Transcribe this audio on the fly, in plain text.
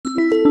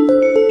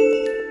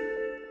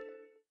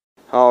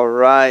All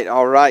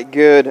right,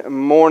 good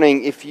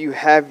morning. If you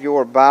have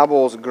your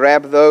Bibles,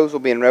 grab those. We'll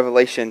be in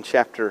Revelation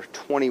chapter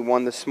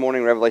 21 this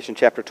morning, Revelation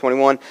chapter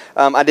 21.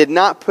 I did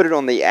not put it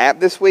on the app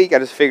this week. I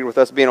just figured with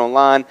us being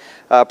online,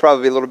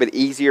 probably a little bit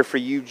easier for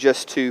you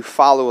just to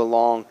follow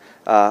along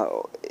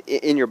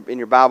in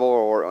your Bible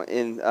or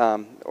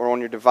on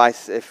your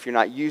device if you're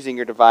not using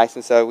your device.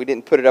 And so we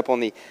didn't put it up on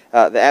the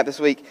app this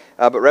week.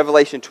 But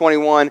Revelation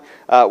 21,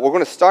 we're going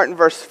to start in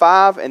verse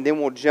 5, and then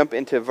we'll jump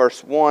into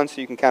verse 1, so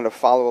you can kind of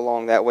follow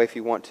along that way if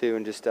you want to,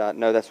 and just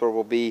know that's where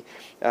we'll be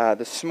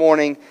this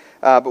morning.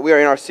 But we are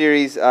in our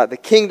series, The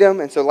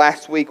Kingdom, and so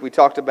last week we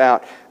talked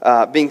about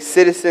being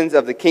citizens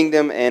of the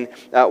kingdom and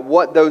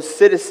what those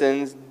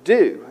citizens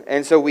do.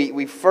 And so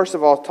we first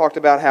of all talked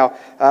about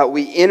how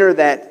we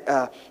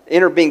enter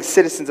being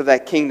citizens of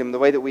that kingdom. The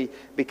way that we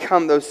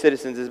become those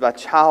citizens is by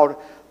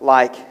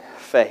childlike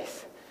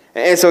faith.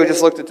 And so we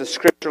just looked at the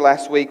scripture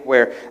last week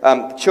where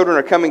the children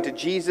are coming to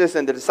Jesus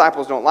and the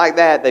disciples don't like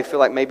that. They feel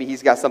like maybe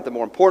he's got something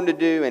more important to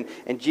do,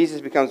 and Jesus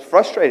becomes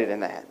frustrated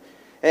in that.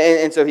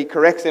 And so he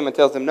corrects them and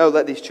tells them, no,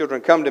 let these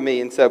children come to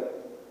me. And so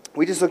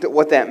we just looked at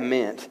what that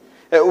meant.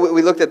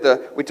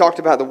 We talked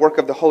about the work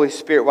of the Holy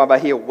Spirit, whereby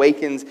he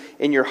awakens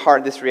in your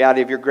heart this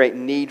reality of your great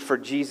need for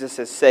Jesus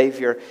as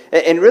Savior.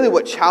 And really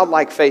what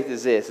childlike faith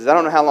is I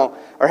don't know how long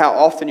or how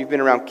often you've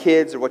been around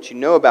kids or what you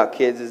know about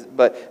kids,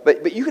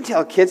 but you can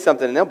tell kids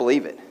something and they'll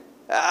believe it.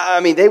 I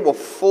mean, they will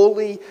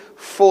fully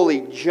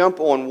jump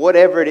on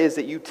whatever it is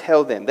that you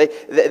tell them.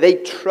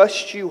 They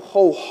trust you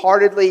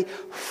wholeheartedly,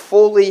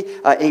 fully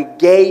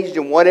engaged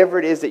in whatever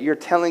it is that you're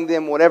telling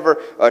them, whatever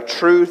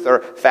truth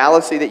or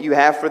fallacy that you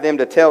have for them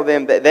to tell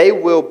them, that they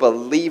will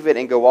believe it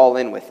and go all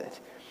in with it.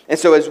 And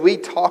so as we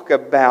talk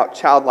about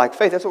childlike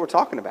faith, that's what we're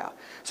talking about.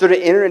 So to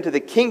enter into the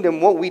kingdom,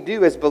 what we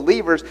do as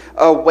believers,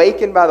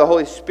 awakened by the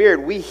Holy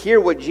Spirit, we hear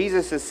what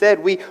Jesus has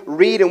said. We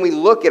read and we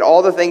look at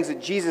all the things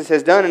that Jesus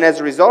has done. And as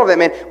a result of that,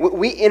 man,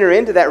 we enter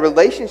into that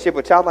relationship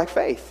with childlike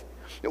faith.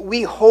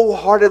 We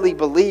wholeheartedly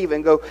believe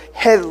and go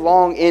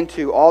headlong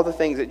into all the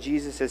things that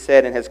Jesus has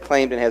said and has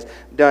claimed and has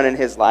done in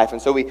his life.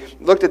 And so we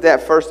looked at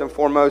that first and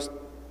foremost.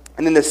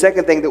 And then the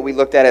second thing that we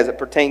looked at as it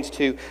pertains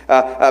to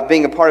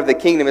being a part of the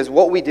kingdom is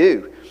what we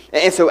do.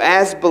 And so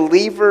as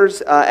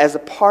believers, as a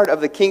part of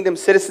the kingdom,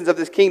 citizens of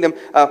this kingdom,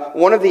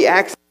 one of the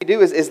acts we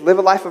do is live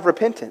a life of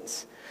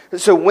repentance.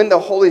 So when the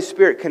Holy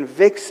Spirit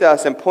convicts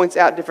us and points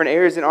out different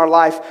areas in our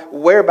life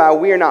whereby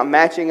we are not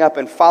matching up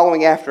and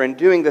following after and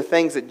doing the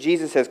things that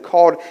Jesus has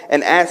called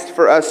and asked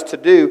for us to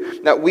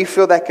do, that we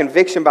feel that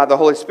conviction by the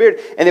Holy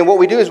Spirit. And then what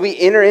we do is we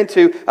enter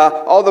into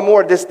all the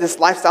more this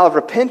lifestyle of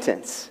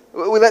repentance.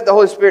 We let the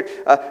Holy Spirit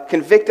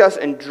convict us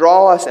and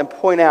draw us and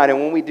point out. And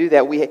when we do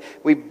that,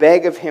 we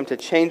beg of him to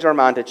change our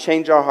mind, to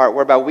change our heart,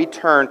 whereby we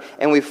turn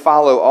and we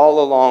follow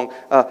all along,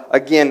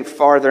 again,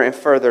 farther and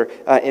further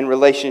in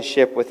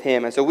relationship with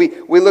him. And so we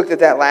looked at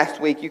that last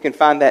week. You can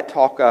find that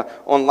talk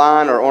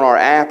online or on our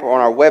app or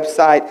on our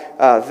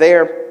website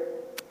there.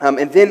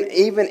 And then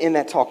even in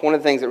that talk, one of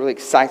the things that really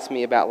excites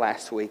me about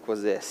last week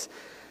was this.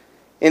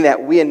 In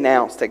that we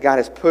announced that God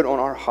has put on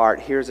our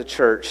heart here as a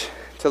church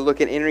to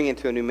look at entering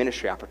into a new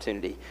ministry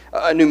opportunity,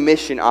 a new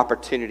mission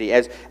opportunity.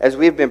 As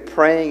we have been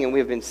praying and we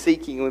have been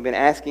seeking and we've been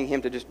asking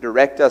him to just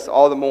direct us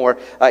all the more,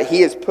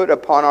 he has put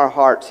upon our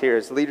hearts here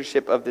as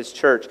leadership of this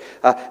church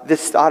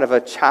this thought of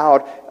a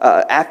child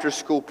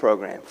after-school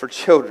program for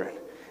children.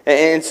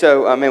 And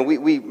so,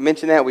 we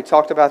mentioned that, we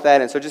talked about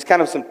that, and so just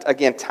kind of some,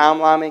 again,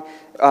 timelining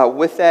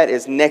with that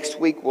is next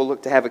week we'll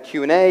look to have a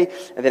Q&A,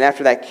 and then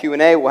after that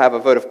Q&A we'll have a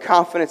vote of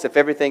confidence. If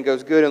everything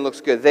goes good and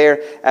looks good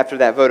there, after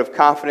that vote of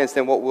confidence,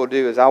 then what we'll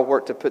do is I'll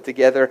work to put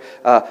together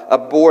a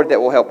board that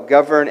will help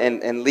govern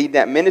and lead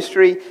that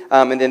ministry,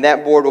 and then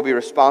that board will be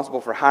responsible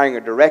for hiring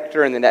a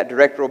director, and then that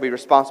director will be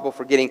responsible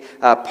for getting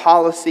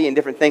policy and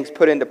different things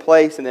put into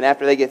place, and then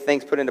after they get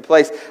things put into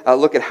place,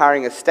 look at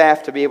hiring a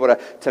staff to be able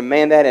to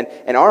man that,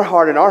 and our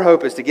heart and our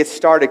hope is to get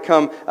started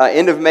come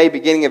end of May,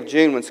 beginning of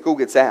June when school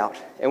gets out.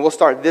 And we'll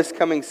start this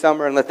coming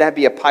summer and let that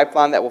be a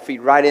pipeline that will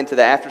feed right into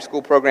the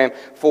after-school program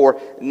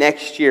for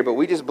next year. But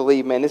we just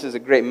believe, man, this is a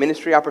great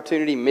ministry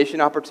opportunity,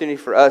 mission opportunity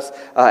for us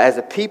as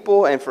a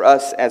people and for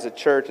us as a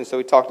church. And so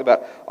we talked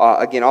about,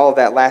 again, all of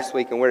that last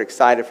week, and we're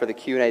excited for the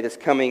Q&A this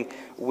coming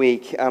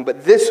week.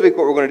 But this week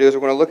what we're going to do is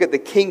we're going to look at the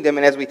kingdom.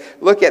 And as we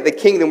look at the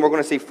kingdom, we're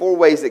going to see 4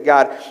 ways that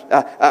God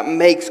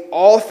makes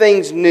all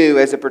things new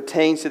as it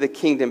pertains to the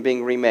kingdom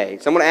being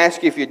remade. So I'm going to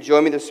ask you if you'd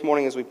join me this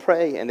morning as we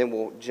pray, and then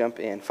we'll jump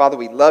in. Father,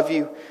 we love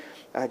you.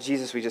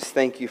 Jesus, we just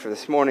thank you for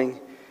this morning.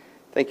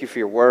 Thank you for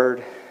your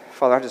word.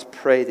 Father, I just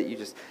pray that you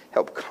just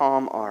help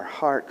calm our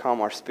heart, calm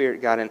our spirit,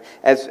 God. And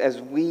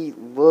as we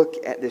look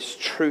at this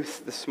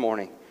truth this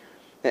morning,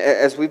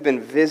 as we've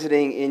been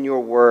visiting in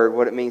your word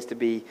what it means to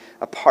be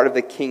a part of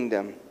the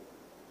kingdom,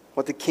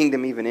 what the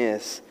kingdom even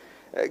is,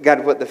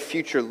 God, what the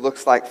future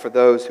looks like for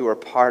those who are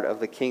part of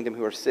the kingdom,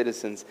 who are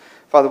citizens.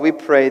 Father, we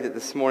pray that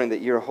this morning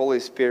that your Holy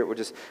Spirit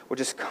will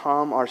just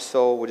calm our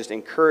soul, will just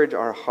encourage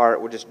our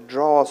heart, will just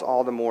draw us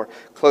all the more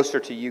closer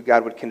to you,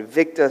 God, would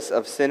convict us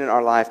of sin in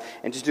our life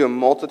and just do a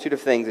multitude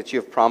of things that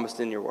you have promised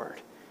in your word.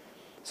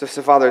 So,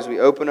 Father, as we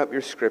open up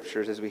your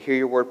scriptures, as we hear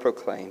your word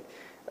proclaimed,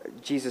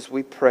 Jesus,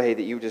 we pray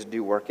that you would just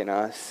do work in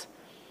us.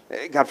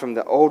 God, from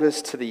the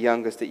oldest to the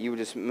youngest, that you would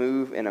just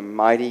move in a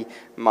mighty,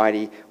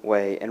 mighty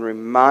way and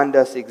remind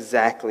us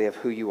exactly of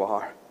who you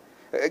are.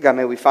 God,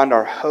 may we find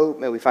our hope,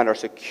 may we find our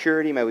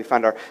security, may we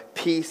find our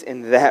peace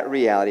in that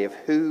reality of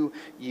who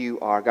you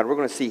are. God, we're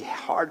going to see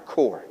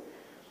hardcore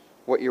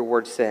what your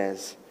word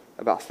says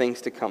about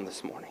things to come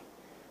this morning.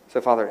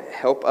 So, Father,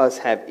 help us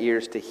have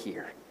ears to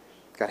hear.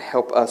 God,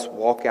 help us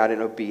walk out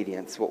in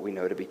obedience what we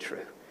know to be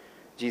true.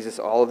 Jesus,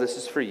 all of this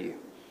is for you. In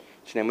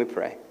your name we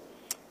pray.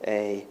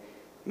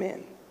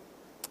 Amen.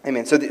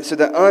 Amen. So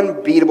the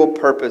unbeatable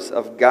purpose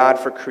of God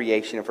for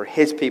creation and for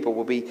his people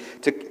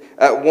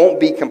won't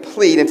be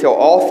complete until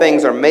all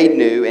things are made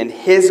new and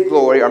his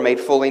glory are made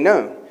fully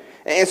known.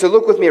 And so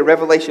look with me at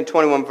Revelation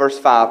 21, verse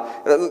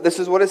 5. This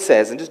is what it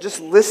says. And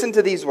just listen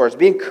to these words.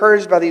 Be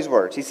encouraged by these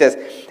words. He says,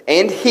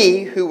 "And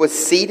he who was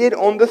seated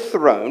on the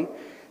throne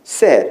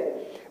said,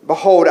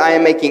 'Behold, I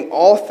am making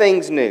all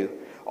things new.'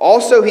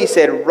 Also he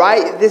said,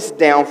 'Write this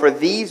down, for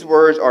these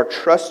words are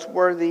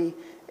trustworthy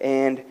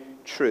and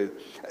true.'"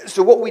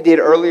 So what we did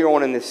earlier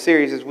on in this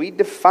series is we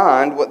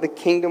defined what the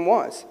kingdom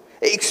was,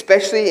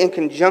 especially in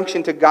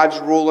conjunction to God's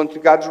rule and to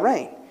God's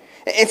reign.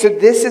 And so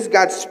this is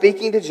God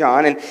speaking to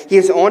John, and he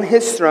is on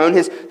his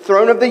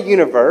throne of the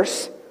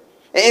universe.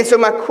 And so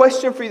my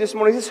question for you this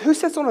morning is, who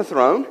sits on a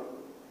throne?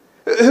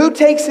 Who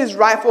takes his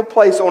rightful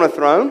place on a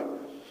throne?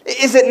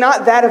 Is it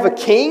not that of a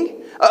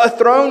king? A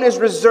throne is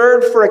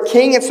reserved for a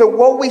king. And so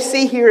what we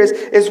see here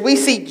is we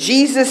see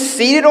Jesus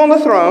seated on the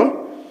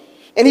throne,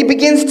 and he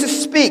begins to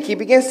speak. He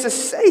begins to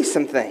say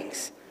some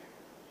things.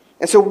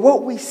 And so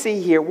what we see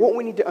here, what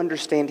we need to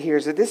understand here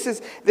is that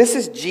this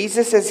is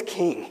Jesus as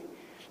king.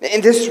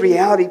 And this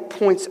reality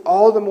points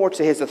all the more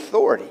to his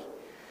authority.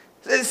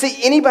 See,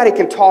 anybody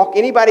can talk,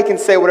 anybody can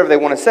say whatever they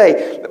want to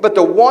say, but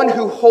the one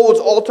who holds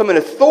ultimate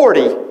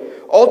authority,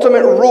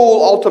 ultimate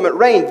rule, ultimate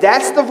reign,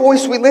 that's the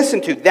voice we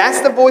listen to.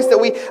 That's the voice that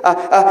we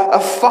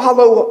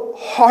follow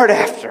hard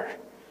after.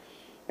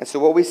 And so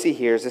what we see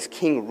here is this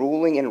king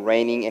ruling and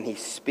reigning, and he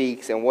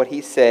speaks, and what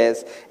he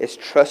says is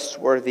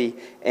trustworthy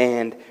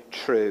and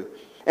true.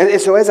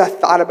 And so as I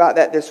thought about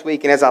that this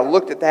week, and as I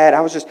looked at that,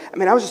 I was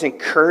just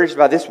encouraged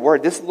by this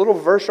word, this little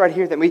verse right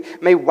here that we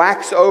may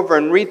wax over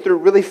and read through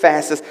really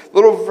fast. This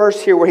little verse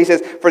here where he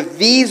says, "For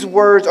these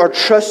words are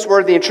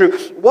trustworthy and true."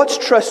 What's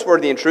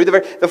trustworthy and true?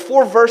 The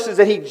 4 verses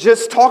that he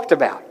just talked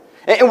about.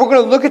 And we're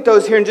going to look at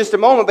those here in just a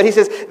moment. But he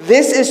says,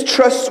 this is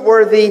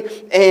trustworthy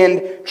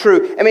and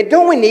true. I mean,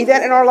 don't we need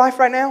that in our life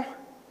right now?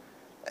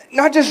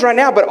 Not just right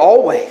now, but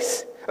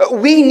always.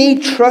 We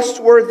need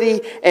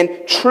trustworthy and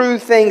true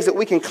things that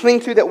we can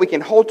cling to, that we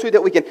can hold to,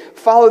 that we can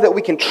follow, that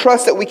we can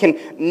trust, that we can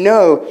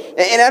know.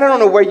 And I don't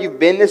know where you've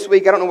been this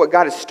week. I don't know what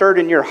God has stirred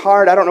in your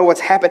heart. I don't know what's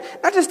happened.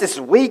 Not just this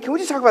week. Can we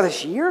just talk about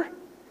this year?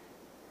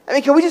 I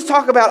mean, can we just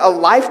talk about a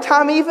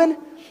lifetime even?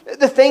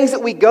 The things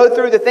that we go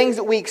through, the things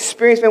that we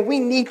experience, man, we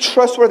need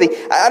trustworthy.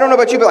 I don't know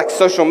about you, but like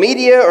social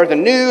media or the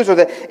news or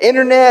the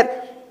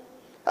internet.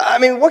 I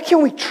mean, what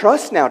can we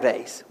trust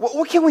nowadays?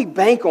 What can we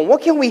bank on?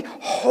 What can we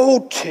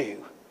hold to?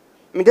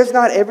 I mean, does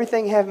not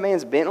everything have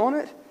man's bent on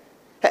it?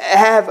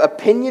 Have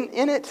opinion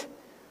in it?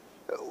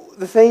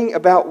 The thing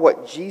about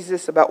what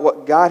Jesus, about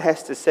what God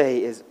has to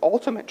say is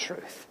ultimate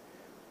truth.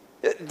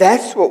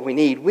 That's what we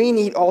need. We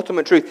need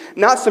ultimate truth.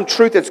 Not some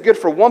truth that's good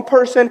for one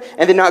person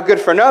and then not good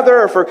for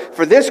another, or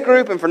for this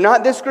group and for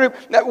not this group.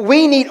 No,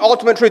 we need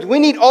ultimate truth. We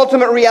need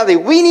ultimate reality.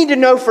 We need to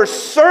know for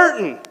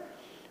certain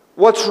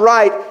what's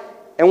right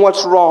and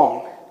what's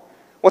wrong,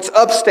 what's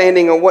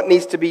upstanding and what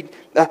needs to be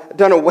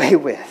done away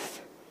with.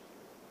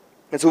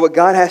 And so what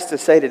God has to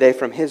say today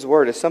from his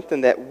word is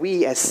something that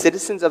we as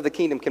citizens of the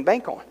kingdom can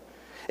bank on.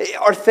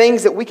 Are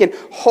things that we can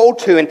hold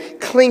to and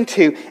cling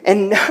to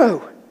and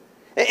know.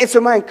 And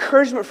so my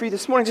encouragement for you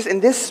this morning, just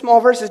in this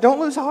small verse, is don't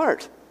lose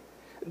heart.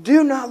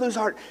 Do not lose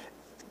heart.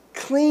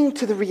 Cling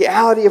to the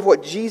reality of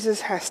what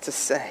Jesus has to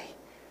say.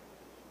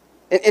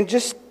 And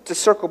just to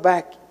circle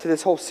back to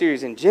this whole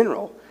series in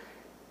general,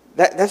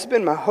 that's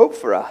been my hope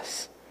for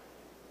us.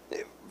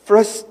 For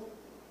us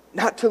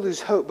not to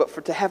lose hope,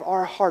 but to have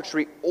our hearts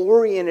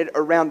reoriented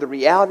around the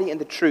reality and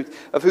the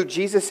truth of who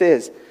Jesus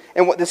is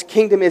and what this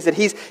kingdom is that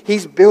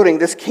he's building,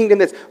 this kingdom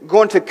that's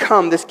going to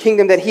come, this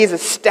kingdom that he's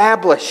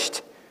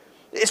established.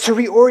 It's to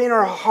reorient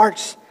our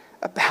hearts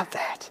about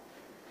that.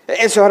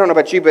 And so I don't know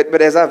about you,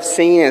 but as I've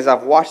seen, as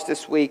I've watched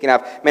this week, and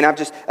I've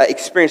just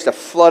experienced a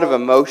flood of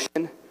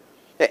emotion.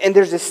 And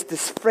there's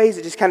this phrase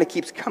that just kind of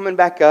keeps coming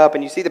back up,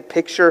 and you see the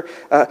picture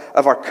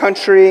of our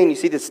country, and you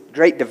see this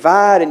great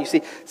divide, and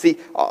you see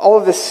all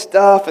of this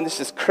stuff, and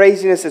this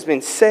craziness has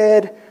been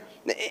said.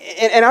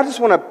 And I just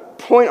want to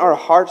point our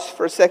hearts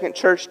for a second,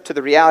 church, to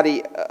the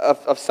reality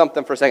of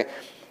something for a second.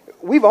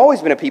 We've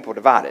always been a people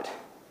divided.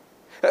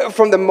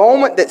 From the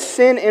moment that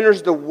sin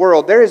enters the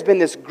world, there has been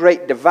this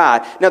great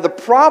divide. Now, the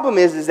problem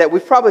is that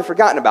we've probably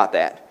forgotten about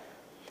that.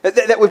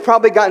 That we've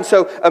probably gotten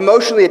so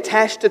emotionally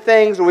attached to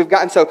things, or we've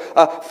gotten so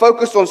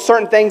focused on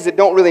certain things that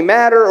don't really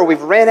matter, or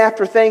we've ran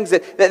after things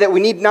that we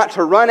need not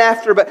to run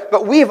after.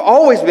 But we have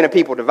always been a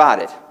people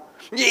divided.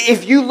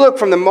 If you look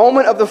from the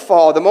moment of the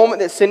fall, the moment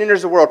that sin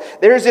enters the world,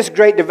 there is this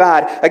great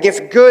divide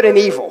against good and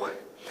evil,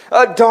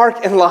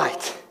 dark and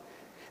light.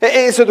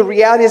 And so the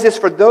reality is this: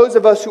 for those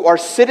of us who are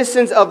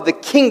citizens of the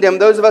kingdom,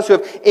 those of us who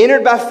have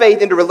entered by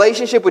faith into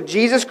relationship with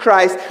Jesus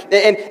Christ,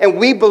 and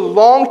we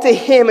belong to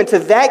Him and to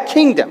that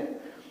kingdom,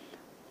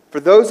 for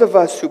those of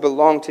us who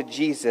belong to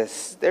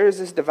Jesus, there is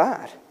this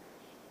divide.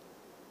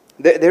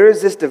 There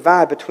is this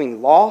divide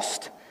between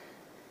lost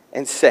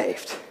and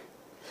saved.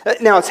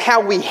 Now, it's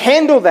how we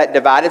handle that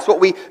divide. It's what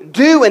we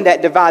do in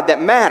that divide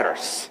that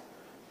matters.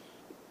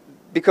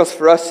 Because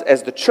for us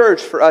as the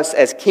church, for us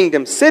as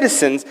kingdom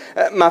citizens,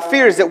 my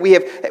fear is that we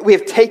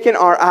have taken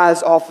our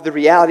eyes off the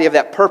reality of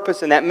that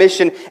purpose and that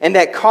mission and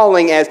that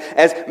calling as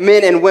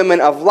men and women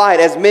of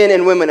light, as men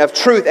and women of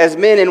truth, as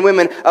men and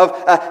women of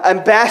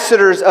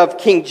ambassadors of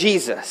King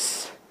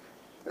Jesus.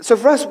 So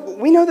for us,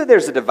 we know that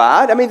there's a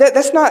divide. I mean,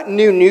 that's not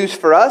new news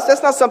for us.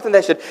 That's not something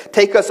that should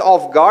take us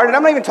off guard. And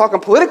I'm not even talking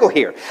political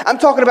here. I'm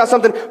talking about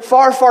something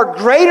far, far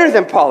greater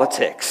than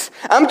politics.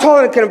 I'm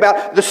talking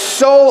about the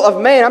soul of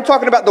man. I'm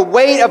talking about the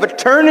weight of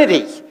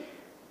eternity.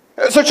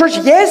 So church,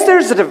 yes,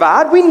 there's a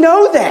divide. We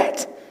know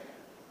that.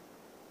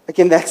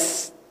 Again,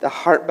 that's the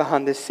heart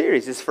behind this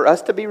series, is for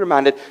us to be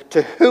reminded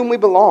to whom we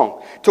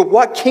belong, to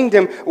what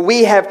kingdom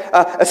we have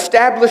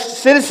established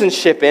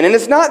citizenship in. And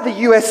it's not the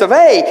US of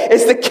A,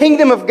 it's the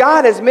kingdom of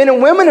God as men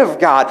and women of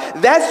God.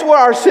 That's where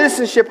our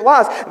citizenship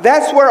lies.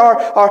 That's where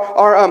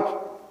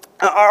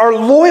our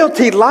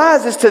loyalty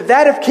lies, is to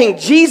that of King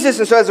Jesus.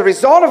 And so as a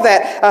result of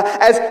that,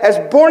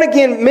 as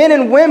born-again men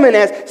and women,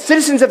 as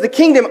citizens of the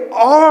kingdom,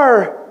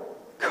 our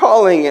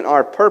calling and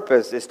our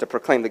purpose is to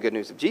proclaim the good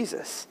news of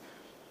Jesus.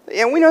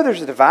 And we know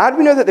there's a divide.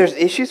 We know that there's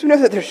issues. We know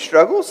that there's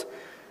struggles.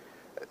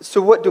 So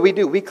what do?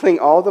 We cling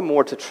all the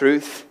more to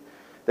truth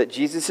that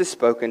Jesus has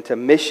spoken, to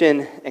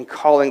mission and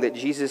calling that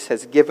Jesus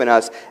has given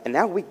us. And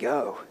now we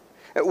go.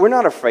 We're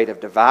not afraid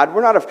of divide.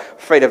 We're not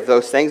afraid of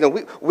those things.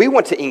 No, we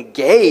want to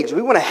engage.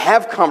 We want to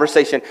have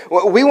conversation.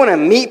 We want to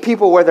meet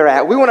people where they're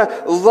at. We want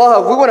to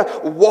love. We want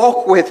to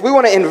walk with. We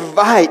want to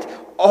invite,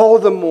 all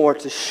the more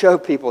to show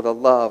people the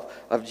love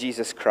of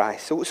Jesus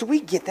Christ. So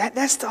we get that.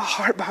 That's the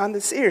heart behind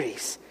the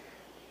series.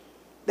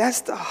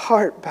 That's the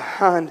heart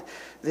behind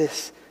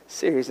this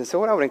series. And so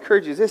what I would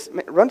encourage you is this: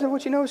 run to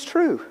what you know is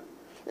true.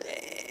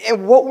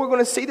 And what we're going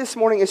to see this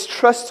morning is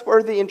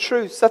trustworthy and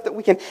true, stuff that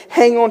we can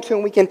hang on to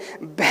and we can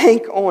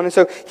bank on. And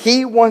so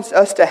He wants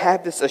us to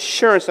have this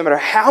assurance, no matter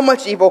how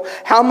much evil,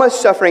 how much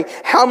suffering,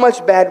 how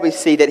much bad we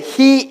see, that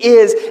He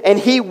is and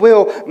He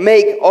will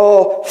make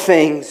all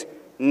things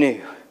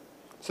new.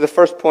 So the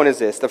first point is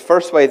this: the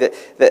first way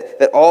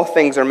that all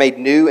things are made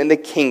new in the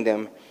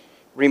kingdom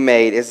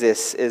remade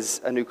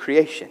is a new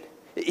creation.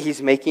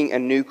 He's making a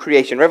new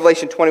creation.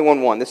 Revelation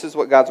 21:1. This is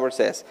what God's Word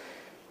says.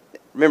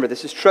 Remember,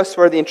 this is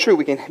trustworthy and true.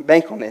 We can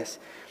bank on this.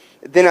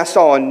 Then I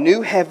saw a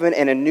new heaven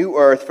and a new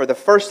earth, for the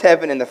first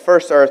heaven and the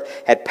first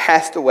earth had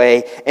passed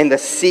away, and the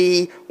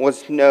sea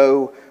was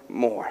no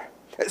more.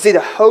 See,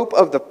 the hope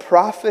of the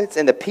prophets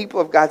and the people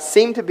of God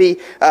seem to be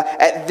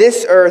at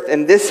this earth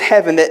and this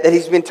heaven that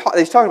he's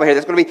talking about here,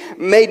 that's going to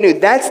be made new.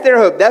 That's their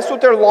hope. That's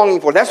what they're longing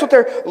for. That's what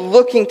they're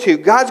looking to.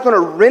 God's going to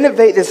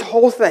renovate this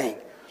whole thing,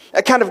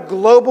 a kind of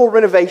global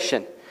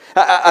renovation.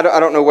 I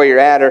don't know where you're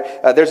at,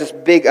 or there's this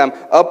big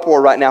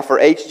uproar right now for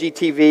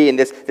HGTV and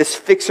this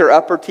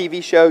fixer-upper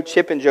TV show,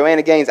 Chip and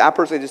Joanna Gaines. I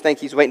personally just think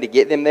he's waiting to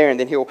get them there, and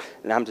then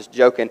and I'm just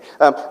joking.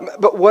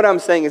 But what I'm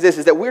saying is this,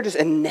 is that we're just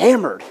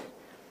enamored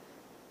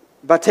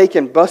by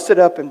taking busted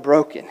up and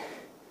broken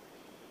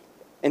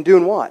and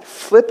doing what?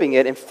 Flipping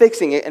it and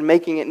fixing it and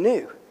making it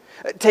new.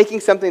 Taking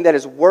something that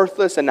is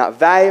worthless and not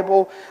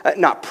valuable,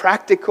 not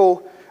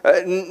practical,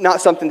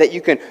 not something that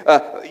you can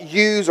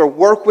use or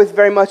work with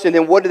very much, and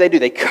then what do?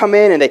 They come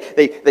in and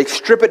they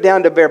strip it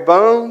down to bare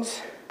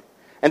bones,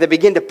 and they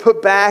begin to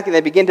put back, and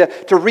they begin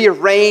to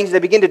rearrange, they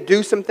begin to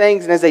do some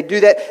things, and as they do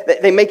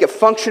that, they make it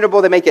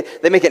functionable, they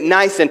make it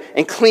nice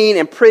and clean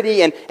and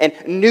pretty and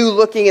new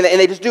looking, and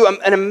they just do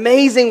an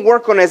amazing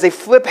work on it as they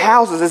flip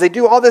houses, as they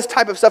do all this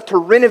type of stuff to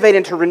renovate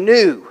and to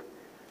renew.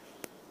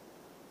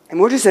 And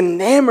we're just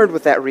enamored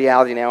with that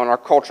reality now in our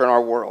culture and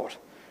our world.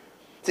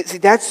 See,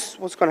 that's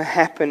what's going to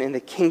happen in the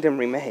kingdom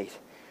remade.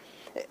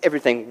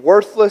 Everything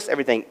worthless,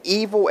 everything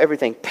evil,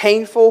 everything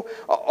painful,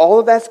 all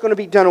of that's going to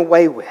be done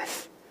away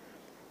with.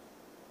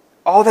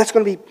 All that's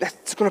going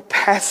to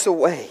pass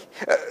away.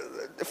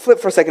 Flip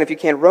for a second if you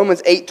can.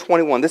 Romans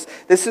 8:21.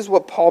 This is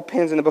what Paul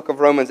pens in the book of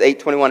Romans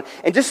 8:21.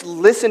 And just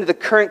listen to the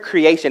current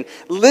creation.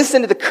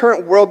 Listen to the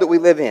current world that we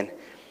live in.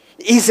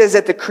 He says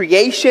that the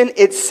creation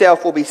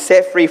itself will be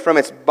set free from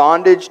its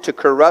bondage to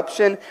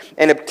corruption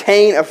and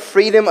obtain a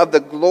freedom of the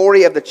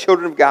glory of the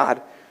children of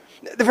God.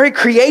 The very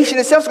creation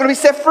itself is going to be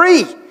set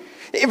free.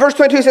 In verse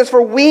 22 it says,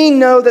 for we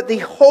know that the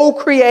whole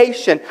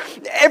creation,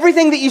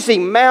 everything that you see,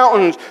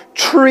 mountains,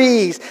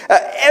 trees,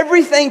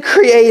 everything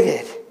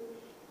created,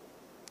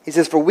 He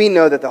says, "For we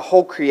know that the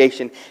whole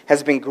creation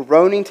has been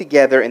groaning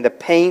together in the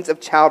pains of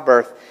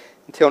childbirth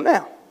until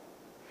now."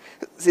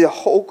 See, the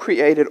whole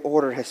created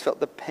order has felt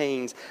the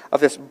pains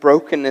of this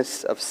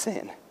brokenness of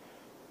sin.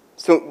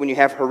 So when you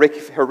have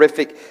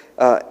horrific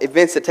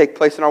events that take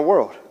place in our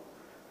world,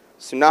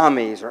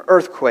 tsunamis or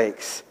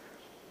earthquakes,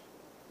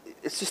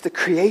 it's just the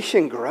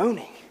creation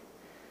groaning.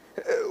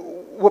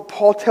 What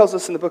Paul tells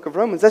us in the book of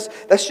Romans,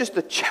 that's just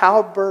the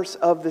childbirth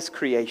of this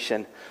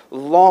creation,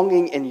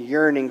 longing and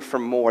yearning for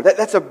more.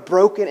 That's a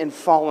broken and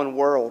fallen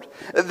world.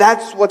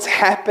 That's what's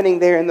happening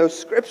there in those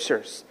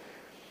scriptures.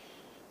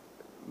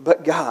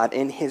 But God,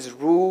 in His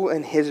rule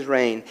and His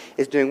reign,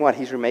 is doing what?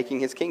 He's remaking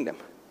His kingdom.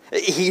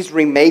 He's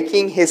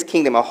remaking His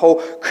kingdom, a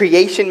whole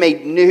creation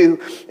made new,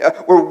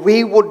 where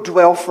we will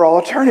dwell for all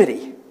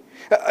eternity.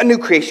 A new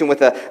creation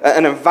with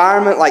an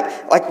environment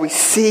like we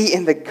see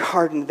in the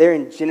garden there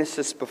in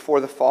Genesis before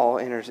the fall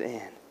enters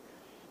in.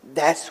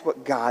 That's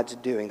what God's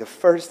doing. The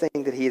first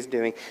thing that He is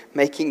doing,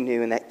 making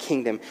new in that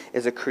kingdom,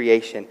 is a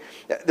creation.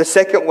 The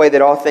second way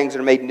that all things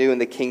are made new in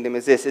the kingdom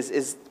is this,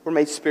 is we're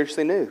made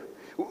spiritually new.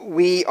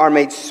 We are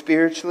made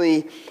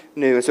spiritually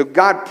new. And so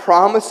God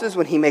promises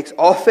when He makes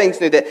all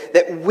things new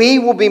that we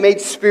will be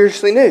made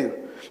spiritually new.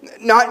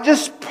 Not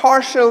just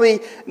partially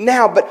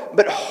now,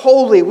 but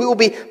wholly. We will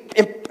be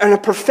in a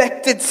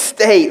perfected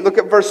state. Look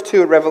at verse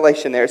 2 of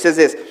Revelation there. It says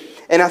this,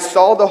 "And I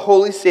saw the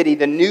holy city,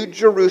 the new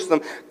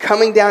Jerusalem,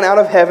 coming down out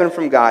of heaven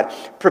from God,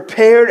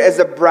 prepared as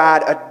a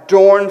bride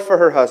adorned for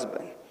her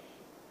husband."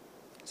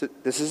 So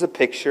this is a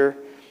picture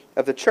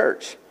of the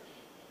church.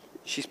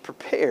 She's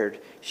prepared.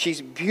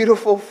 She's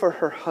beautiful for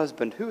her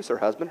husband. Who is her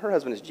husband? Her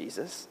husband is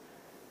Jesus.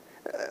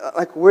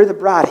 Like we're the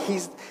bride.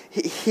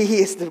 He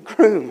is the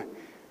groom.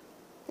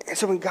 And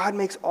so when God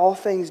makes all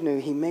things new,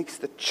 He makes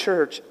the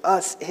church,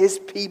 us, His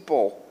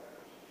people,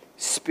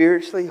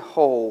 spiritually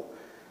whole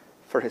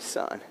for His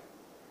Son.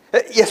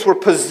 Yes, we're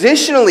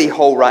positionally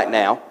whole right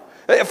now.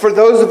 For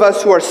those of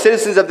us who are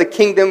citizens of the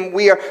kingdom,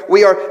 we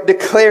are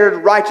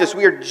declared righteous.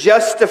 We are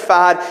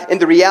justified in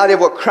the reality of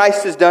what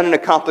Christ has done and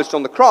accomplished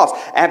on the cross.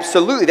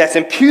 Absolutely, that's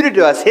imputed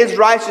to us, His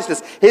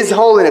righteousness, His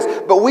holiness.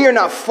 But we are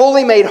not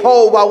fully made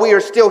whole while we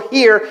are still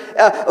here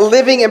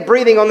living and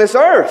breathing on this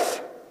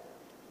earth.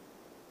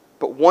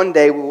 But one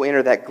day we will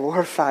enter that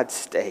glorified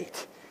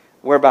state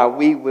whereby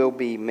we will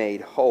be made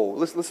whole.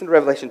 Listen to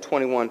Revelation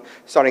 21,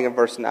 starting in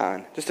verse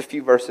 9. Just a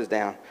few verses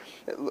down.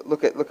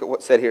 Look at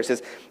what's said here. It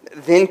says,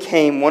 "Then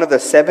came one of the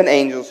 7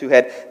 angels who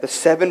had the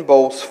 7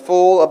 bowls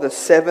full of the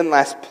 7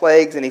 last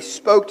plagues, and he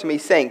spoke to me,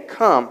 saying,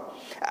 'Come,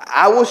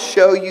 I will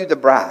show you the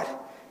bride,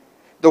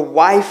 the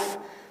wife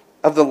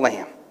of the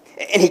Lamb.'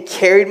 And he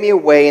carried me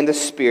away in the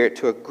Spirit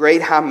to a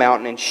great high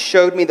mountain and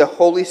showed me the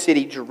holy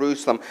city,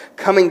 Jerusalem,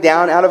 coming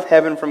down out of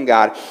heaven from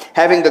God,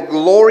 having the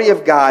glory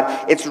of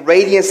God, its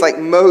radiance like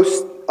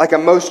a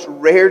most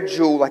rare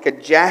jewel, like a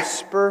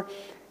jasper,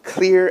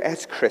 clear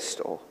as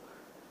crystal."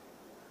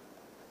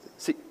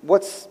 See,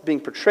 what's being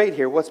portrayed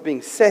here, what's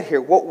being said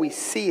here, what we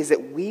see is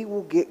that we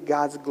will get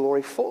God's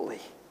glory fully.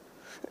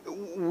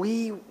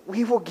 We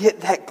will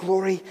get that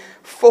glory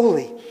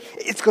fully.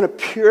 It's going to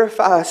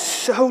purify us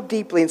so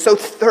deeply and so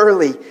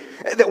thoroughly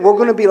that we're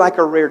going to be like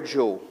a rare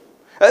jewel,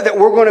 that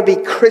we're going to be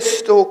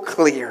crystal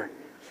clear.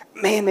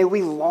 Man, may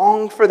we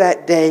long for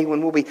that day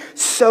when we'll be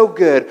so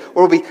good,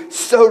 where we'll be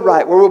so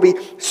right, where we'll be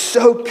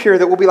so pure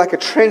that we'll be like a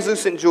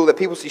translucent jewel that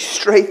people see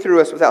straight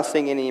through us without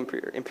seeing any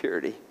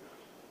impurity.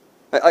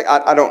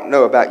 I don't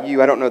know about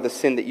you. I don't know the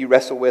sin that you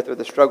wrestle with or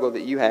the struggle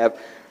that you have.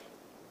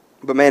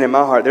 But man, in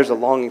my heart, there's a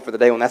longing for the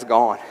day when that's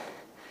gone.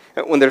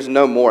 When there's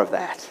no more of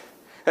that.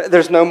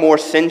 There's no more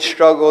sin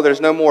struggle. There's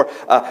no more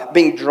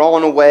being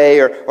drawn away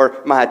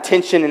or my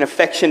attention and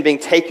affection being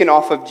taken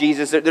off of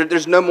Jesus.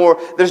 There's no more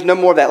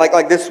of that.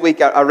 Like this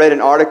week, I read an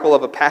article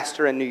of a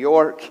pastor in New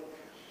York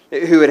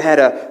who had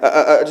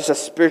just a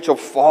spiritual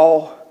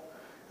fall.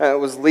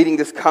 Was leading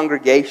this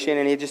congregation,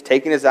 and he had just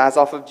taken his eyes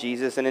off of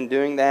Jesus. And in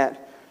doing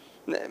that,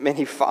 man,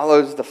 he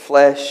follows the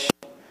flesh.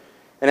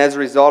 And as a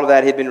result of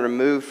that, he'd been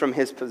removed from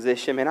his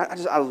position. Man,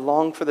 I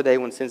long for the day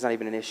when sin's not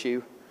even an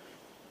issue.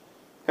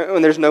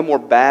 When there's no more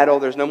battle,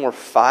 there's no more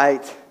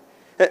fight.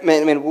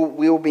 Man,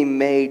 we'll be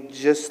made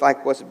just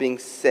like what's being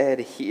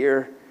said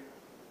here.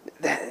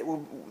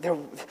 There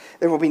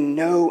will be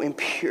no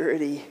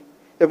impurity.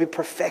 There will be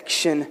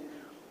perfection.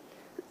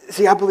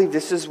 See, I believe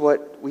this is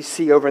what we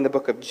see over in the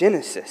book of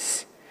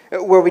Genesis,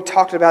 where we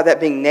talked about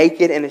that being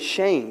naked and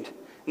ashamed.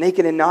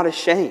 Naked and not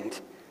ashamed.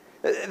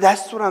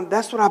 That's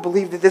what I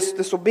believe that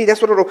this will be.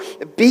 That's what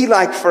it'll be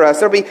like for us.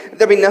 There'll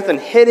be nothing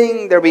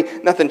hidden. There'll be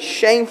nothing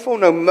shameful.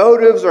 No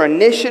motives or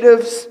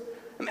initiatives.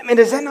 I mean,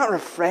 is that not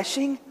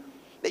refreshing?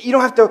 That you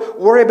don't have to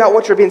worry about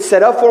what you're being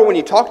set up for when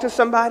you talk to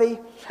somebody.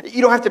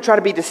 You don't have to try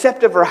to be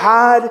deceptive or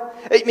hide.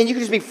 I mean, you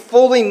can just be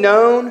fully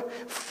known,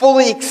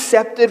 fully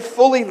accepted,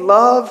 fully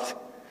loved.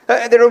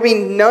 There will be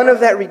none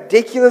of that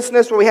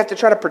ridiculousness where we have to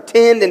try to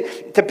pretend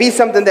and to be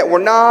something that we're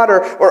not,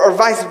 or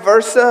vice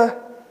versa.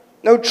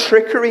 No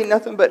trickery,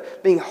 nothing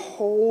but being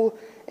whole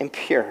and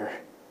pure.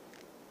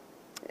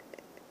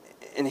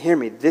 And hear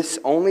me, this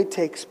only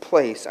takes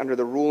place under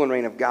the rule and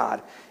reign of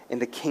God in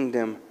the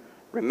kingdom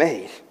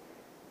remade.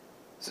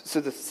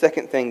 So the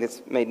second thing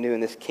that's made new in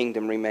this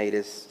kingdom remade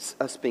is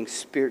us being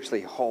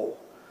spiritually whole,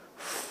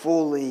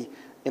 fully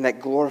in that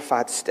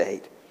glorified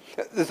state.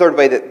 The third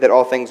way that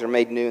all things are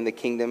made new in the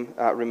kingdom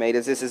remade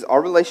is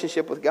our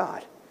relationship with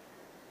God.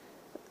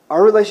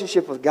 Our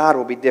relationship with God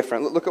will be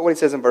different. Look at what he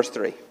says in verse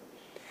 3.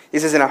 He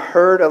says, "And I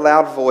heard a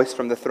loud voice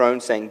from the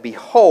throne saying,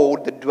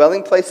 'Behold, the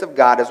dwelling place of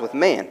God is with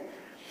man.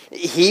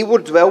 He will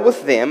dwell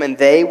with them, and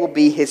they will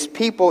be his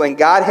people, and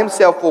God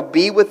himself will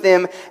be with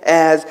them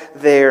as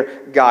their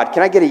God.'"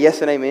 Can I get a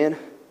yes and amen?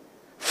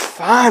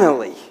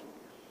 Finally,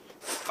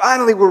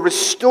 we're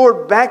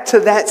restored back to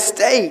that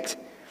state.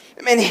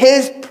 I mean,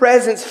 his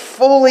presence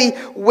fully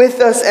with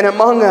us and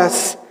among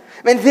us.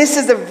 I mean, this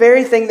is the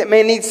very thing that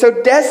man needs so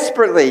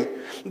desperately.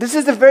 This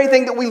is the very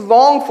thing that we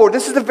long for.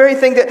 This is the very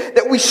thing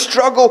that we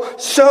struggle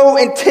so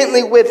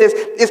intently with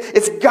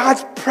is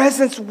God's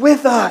presence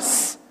with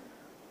us.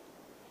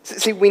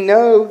 See, we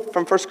know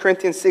from 1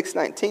 Corinthians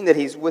 6:19 that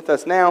he's with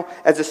us now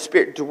as the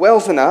Spirit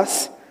dwells in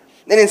us.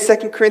 Then in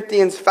 2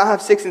 Corinthians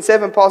 5, 6, and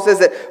 7, Paul says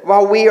that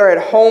while we are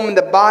at home in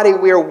the body,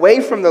 we are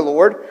away from the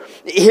Lord.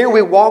 Here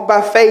we walk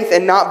by faith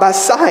and not by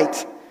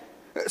sight.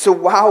 So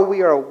while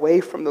we are away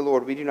from the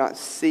Lord, we do not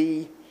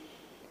see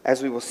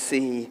as we will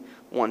see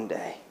one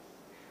day.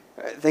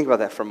 Think about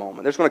that for a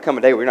moment. There's going to come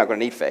a day where you're not going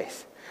to need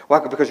faith. Why?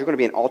 Because you're going to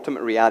be in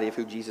ultimate reality of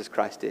who Jesus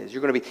Christ is.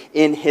 You're going to be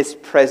in his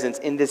presence,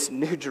 in this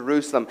new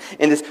Jerusalem,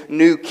 in this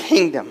new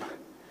kingdom,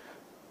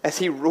 as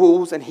he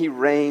rules and he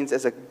reigns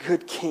as a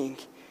good king.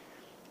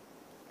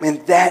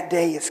 And that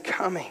day is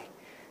coming.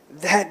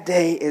 That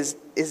day is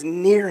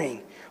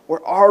nearing,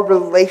 where our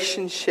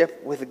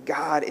relationship with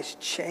God is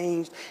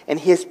changed and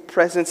his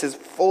presence is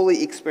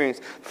fully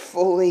experienced,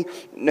 fully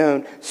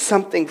known.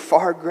 Something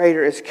far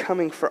greater is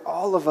coming for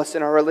all of us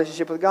in our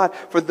relationship with God,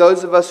 for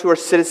those of us who are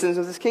citizens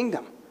of this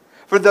kingdom,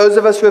 for those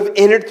of us who have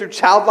entered through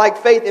childlike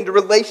faith into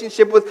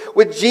relationship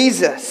with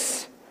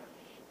Jesus.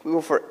 We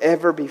will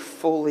forever be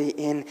fully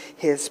in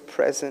his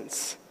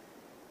presence.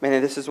 Man,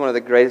 and this is one of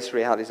the greatest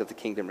realities of the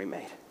kingdom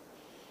remade.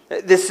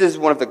 This is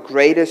one of the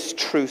greatest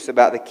truths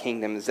about the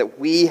kingdom, is that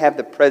we have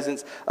the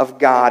presence of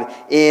God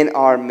in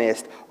our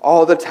midst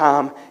all the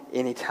time,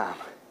 anytime.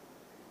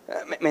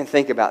 Man,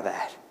 think about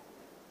that.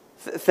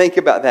 Think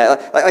about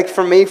that. Like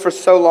for me, for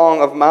so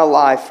long of my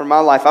life,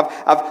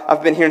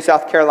 I've been here in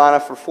South Carolina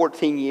for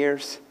 14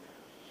 years.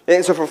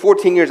 And so for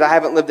 14 years, I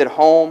haven't lived at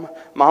home.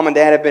 Mom and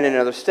Dad have been in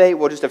another state.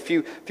 Well, just a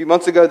few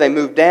months ago, they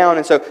moved down.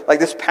 And so like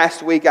this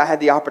past week, I had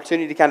the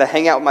opportunity to kind of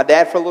hang out with my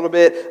dad for a little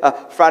bit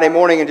Friday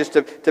morning and just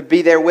to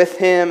be there with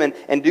him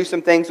and do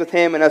some things with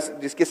him and us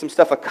just get some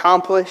stuff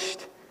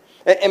accomplished.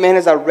 And man,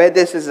 as I read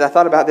this, as I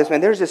thought about this, man,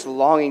 there's this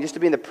longing just to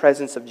be in the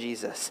presence of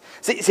Jesus.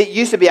 See, it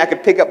used to be I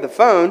could pick up the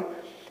phone,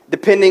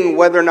 depending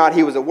whether or not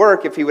he was at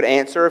work, if he would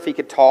answer, if he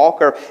could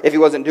talk, or if he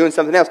wasn't doing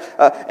something else.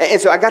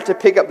 And so I got to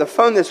pick up the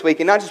phone this week,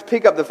 and not just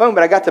pick up the phone,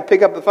 but I got to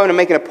pick up the phone and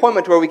make an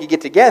appointment to where we could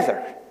get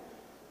together,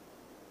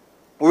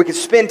 where we could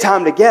spend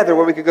time together,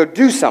 where we could go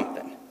do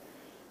something.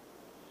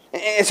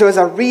 And so as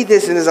I read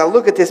this and as I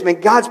look at this,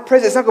 man, God's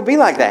presence is not going to be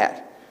like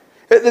that.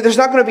 There's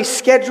not going to be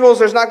schedules.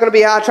 There's not going to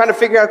be trying to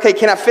figure out, okay,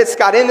 can I fit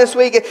Scott in this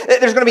week?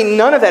 There's going to be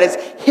none of that. It's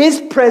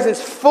his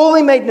presence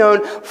fully made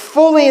known,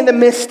 fully in the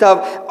midst of,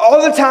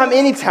 all the time,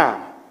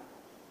 anytime.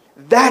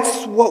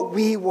 That's what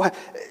we want.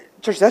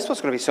 Church, that's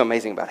what's going to be so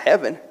amazing about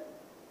heaven,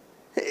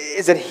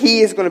 is that he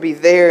is going to be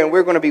there and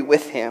we're going to be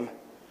with him.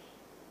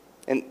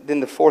 And then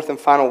the fourth and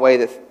final way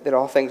that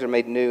all things are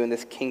made new and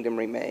this kingdom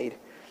remade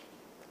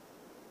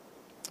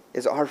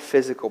is our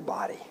physical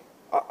body.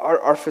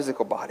 Our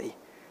physical body.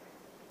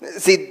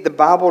 See, the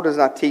Bible does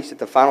not teach that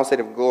the final state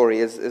of glory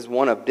is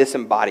one of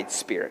disembodied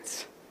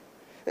spirits.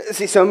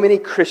 See, so many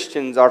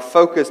Christians are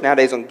focused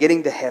nowadays on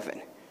getting to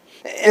heaven.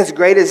 As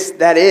great as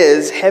that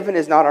is, heaven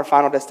is not our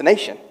final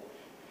destination.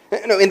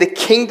 No, in the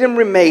kingdom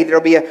remade, there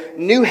will be a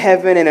new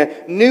heaven and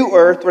a new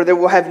earth where they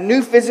will have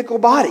new physical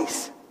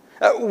bodies.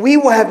 We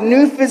will have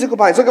new physical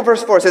bodies. Look at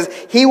verse 4. It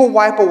says, "He will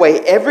wipe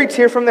away every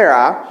tear from their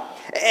eye,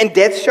 and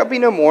death shall be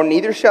no more,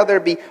 neither shall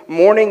there be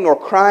mourning, nor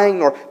crying,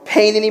 nor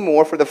pain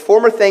anymore, for the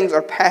former things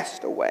are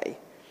passed away.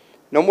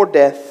 No more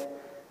death,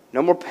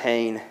 no more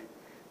pain,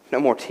 no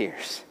more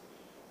tears."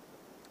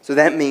 So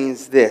that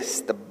means this: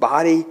 the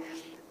body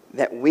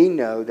that we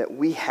know that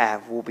we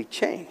have will be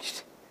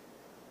changed.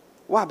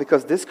 Why?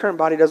 Because this current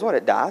body does what?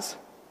 It dies.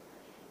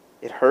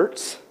 It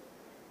hurts.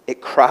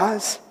 It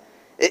cries.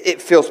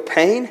 It feels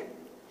pain.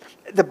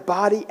 The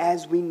body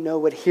as we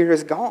know it here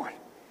is gone.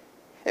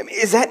 I mean,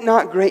 is that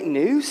not great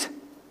news?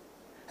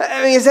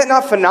 I mean, is that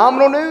not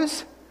phenomenal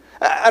news?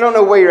 I don't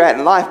know where you're at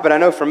in life, but I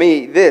know for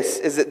me this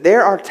is that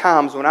there are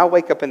times when I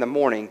wake up in the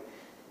morning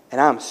and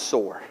I'm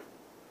sore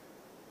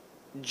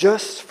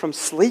just from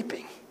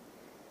sleeping.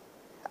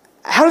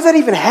 How does that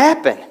even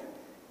happen?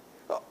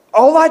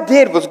 All I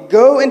did was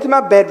go into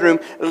my bedroom,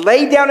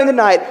 lay down in the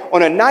night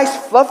on a nice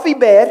fluffy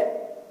bed,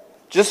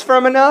 just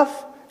firm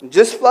enough,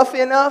 just fluffy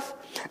enough,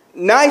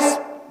 nice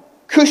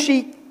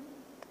cushy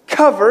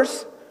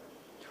covers,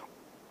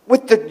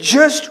 with the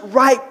just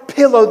right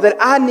pillow that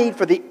I need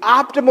for the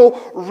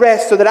optimal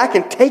rest so that I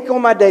can take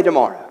on my day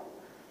tomorrow.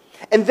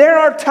 And there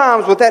are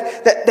times with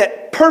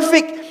that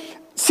perfect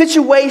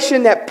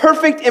situation, that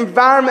perfect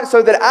environment,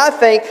 so that I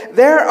think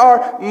there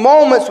are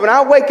moments when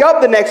I wake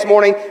up the next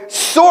morning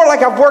sore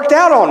like I've worked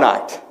out all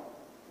night.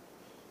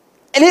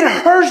 And it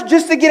hurts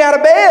just to get out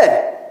of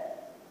bed.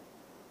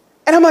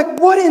 And I'm like,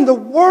 what in the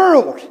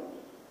world?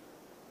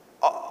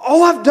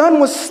 All I've done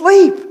was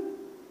sleep.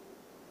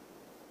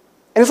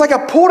 And it's like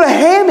I pulled a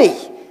hammy.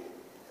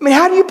 I mean,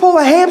 how do you pull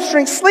a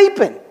hamstring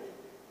sleeping?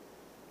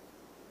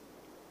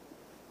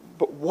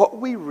 But what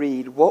we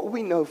read, what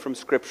we know from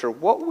Scripture,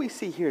 what we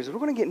see here is we're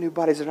going to get new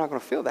bodies that are not going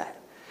to feel that.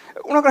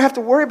 We're not going to have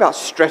to worry about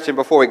stretching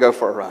before we go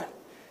for a run.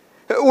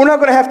 We're not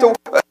going to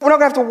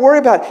have to worry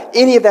about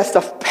any of that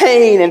stuff,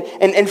 pain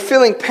and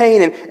feeling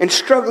pain and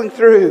struggling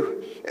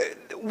through.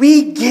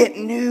 We get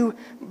new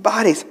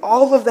bodies.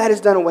 All of that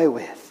is done away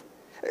with.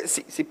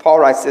 See, Paul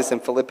writes this in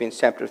Philippians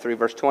chapter 3,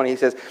 verse 20. He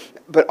says,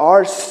 but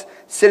our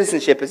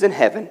citizenship is in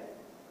heaven.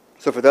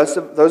 So for those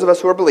of us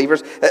who are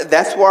believers,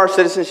 that's where our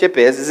citizenship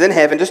is in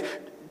heaven. Just,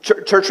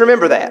 church,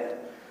 remember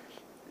that.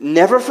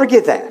 Never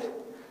forget that.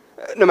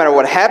 No matter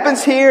what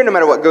happens here, no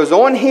matter what goes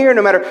on here,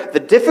 no matter the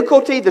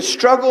difficulty, the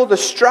struggle, the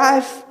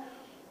strife,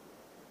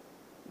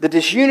 the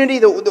disunity,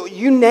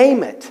 you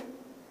name it.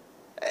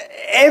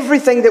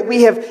 Everything that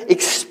we have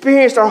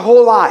experienced our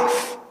whole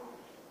life,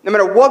 no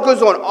matter what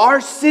goes on,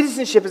 our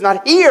citizenship is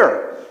not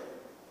here.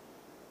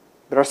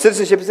 But our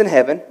citizenship is in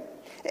heaven.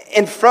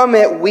 And from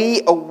it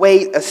we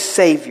await a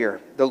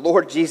Savior, the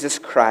Lord Jesus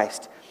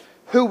Christ,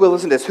 who will,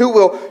 listen to this, who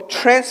will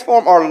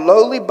transform our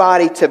lowly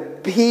body to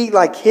be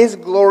like His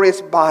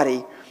glorious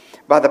body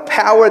by the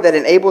power that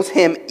enables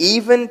Him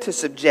even to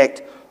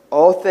subject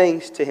all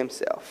things to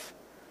Himself.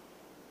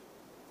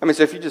 I mean,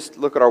 so if you just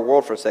look at our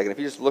world for a second, if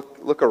you just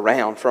look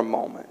around for a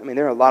moment, I mean,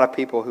 there are a lot of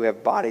people who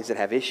have bodies that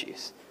have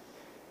issues.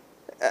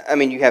 I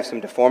mean, you have some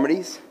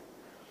deformities.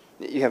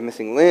 You have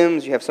missing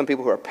limbs. You have some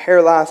people who are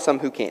paralyzed, some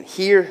who can't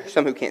hear,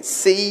 some who can't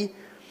see,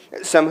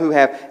 some who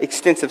have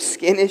extensive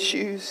skin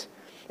issues.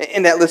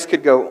 And that list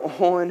could go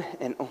on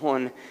and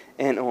on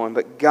and on.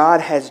 But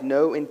God has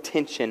no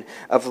intention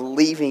of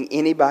leaving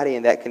anybody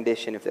in that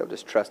condition if they'll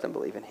just trust and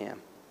believe in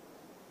Him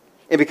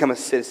and become a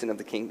citizen of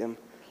the kingdom.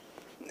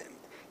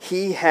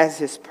 He has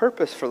His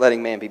purpose for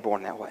letting man be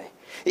born that way.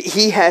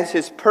 He has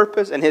His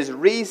purpose and His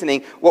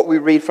reasoning, what we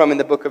read from in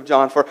the book of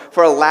John,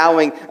 for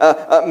allowing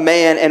a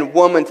man and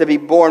woman to be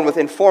born with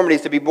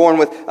infirmities, to be born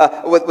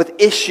with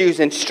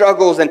issues and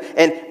struggles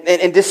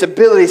and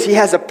disabilities. He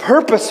has a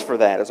purpose for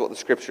that, is what the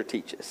Scripture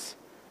teaches.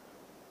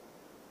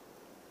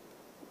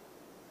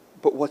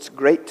 But what's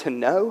great to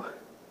know,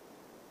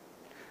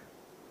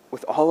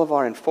 with all of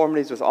our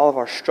infirmities, with all of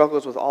our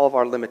struggles, with all of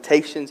our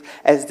limitations,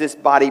 as this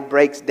body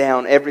breaks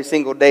down every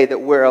single day that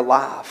we're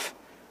alive,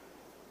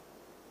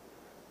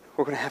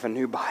 we're going to have a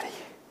new body.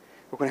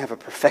 We're going to have a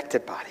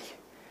perfected body.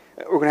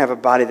 We're going to have a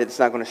body that's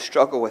not going to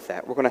struggle with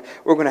that. We're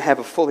going to have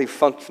a fully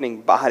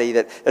functioning body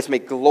that's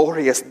made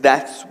glorious.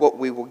 That's what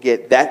we will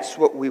get. That's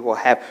what we will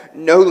have.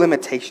 No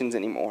limitations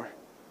anymore.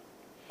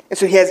 And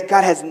so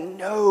God has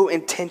no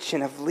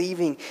intention of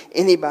leaving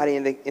anybody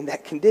in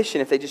that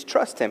condition if they just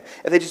trust Him,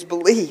 if they just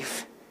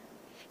believe.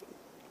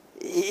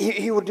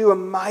 He will do a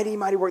mighty,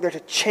 mighty work there to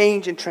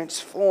change and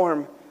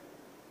transform.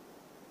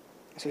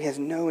 So He has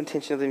no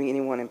intention of leaving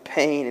anyone in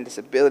pain and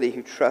disability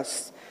who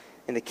trusts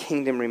in the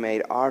kingdom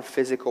remade. Our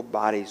physical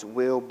bodies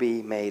will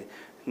be made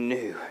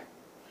new.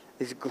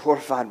 These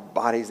glorified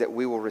bodies that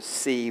we will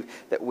receive,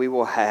 that we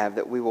will have,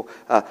 that we will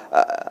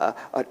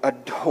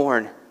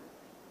adorn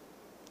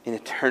in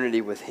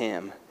eternity with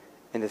Him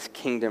in this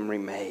kingdom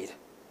remade,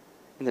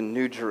 in the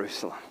New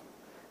Jerusalem.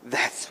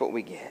 That's what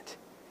we get.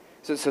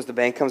 So as the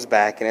band comes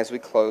back, and as we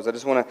close, I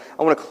want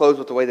to close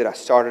with the way that I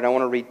started. I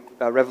want to read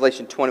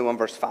Revelation 21,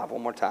 verse 5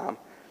 one more time.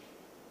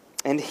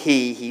 And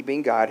He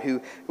being God, who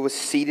was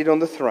seated on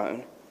the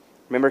throne,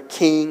 remember,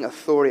 king,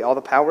 authority, all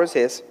the power is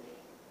His.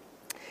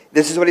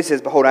 This is what He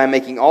says, behold, I am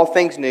making all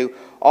things new.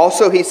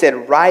 Also, He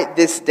said, write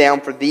this down,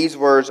 for these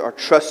words are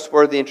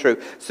trustworthy and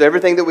true. So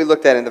everything that we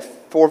looked at in the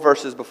 4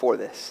 verses before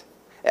this,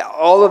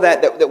 all of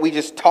that we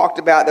just talked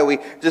about, that we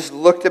just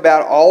looked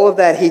about, all of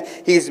that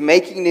He's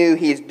making new.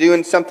 He's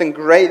doing something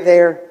great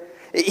there.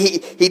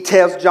 He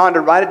tells John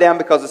to write it down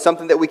because it's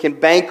something that we can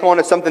bank on.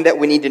 It's something that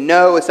we need to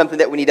know. It's something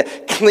that we need to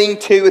cling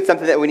to. It's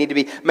something that we need to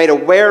be made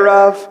aware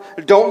of.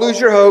 Don't lose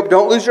your hope.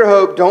 Don't lose your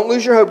hope. Don't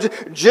lose your hope.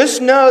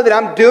 Just know that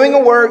I'm doing a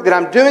work, that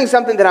I'm doing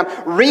something, that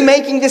I'm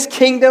remaking this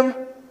kingdom,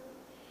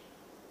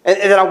 and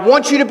that I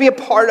want you to be a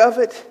part of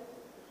it.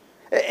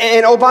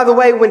 And oh, by the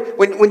way,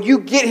 when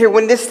you get here,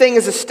 when this thing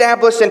is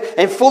established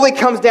and fully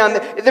comes down,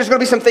 there's going to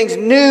be some things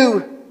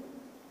new,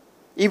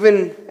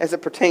 even as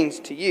it pertains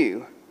to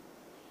you.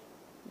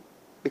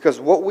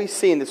 Because what we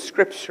see in the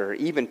Scripture,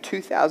 even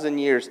 2,000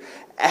 years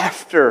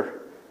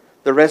after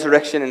the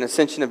resurrection and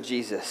ascension of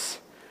Jesus,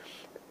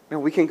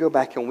 man, we can go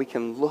back and we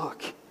can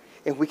look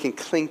and we can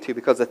cling to,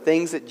 because the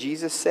things that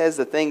Jesus says,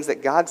 the things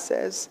that God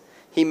says,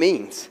 He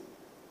means.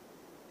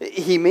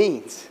 he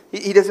means.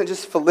 He doesn't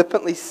just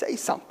flippantly say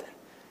something.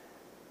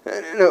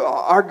 No,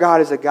 our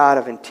God is a God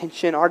of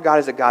intention. Our God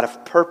is a God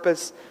of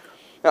purpose.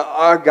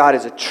 Our God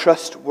is a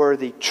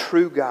trustworthy,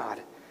 true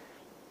God.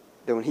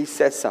 That when he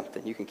says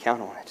something, you can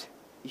count on it.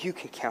 You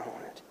can count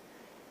on it.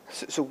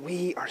 So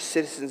we are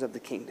citizens of the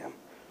kingdom.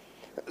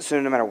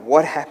 So no matter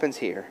what happens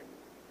here,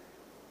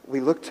 we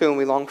look to and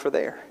we long for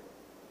there.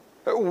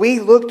 We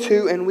look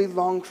to and we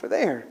long for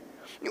there.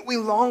 We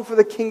long for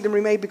the kingdom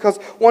remade because,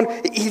 one,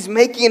 he's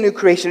making a new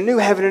creation, a new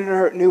heaven and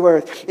a new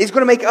earth. He's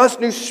going to make us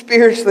new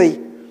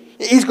spiritually.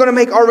 He's going to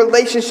make our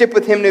relationship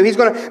with him new. He's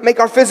going to make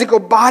our physical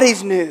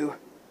bodies new.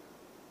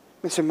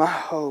 And so my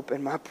hope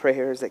and my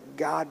prayer is that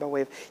God, by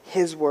way of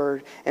his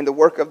word and the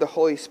work of the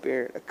Holy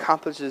Spirit,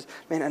 accomplishes,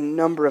 a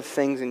number of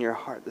things in your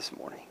heart this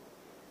morning.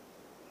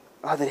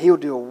 Oh, that he will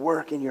do a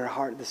work in your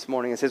heart this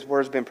morning as his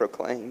word has been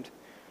proclaimed.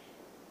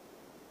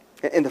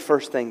 And the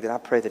first thing that I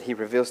pray that he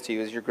reveals to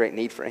you is your great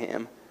need for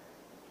him.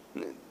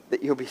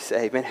 That you'll be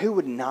saved. Man, who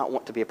would not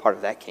want to be a part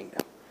of that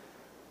kingdom?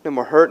 No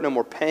more hurt, no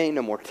more pain,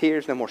 no more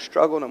tears, no more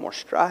struggle, no more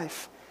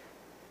strife.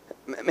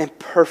 Man,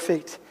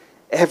 perfect.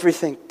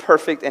 Everything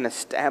perfect and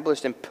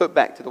established and put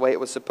back to the way it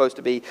was supposed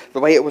to be,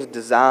 the way it was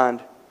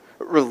designed.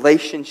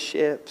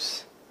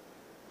 Relationships.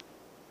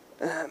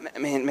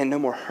 Man, no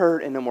more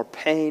hurt and no more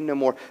pain, no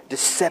more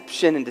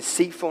deception and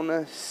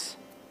deceitfulness.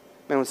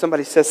 Man, when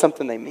somebody says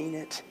something, they mean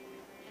it.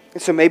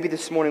 And so maybe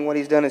this morning what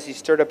he's done is he's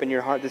stirred up in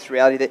your heart this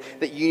reality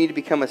that you need to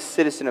become a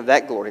citizen of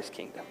that glorious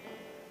kingdom.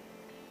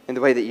 And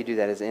the way that you do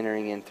that is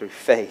entering in through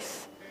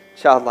faith,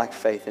 childlike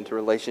faith into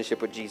relationship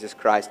with Jesus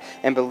Christ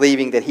and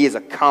believing that he has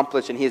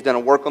accomplished and he has done a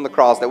work on the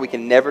cross that we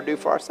can never do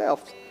for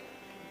ourselves.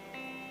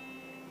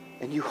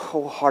 And you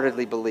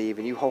wholeheartedly believe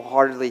and you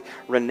wholeheartedly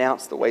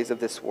renounce the ways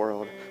of this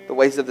world, the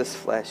ways of this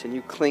flesh, and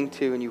you cling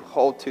to and you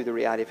hold to the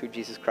reality of who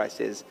Jesus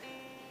Christ is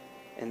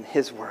and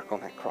his work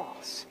on that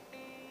cross.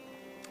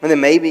 And then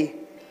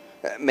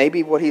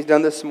maybe what he's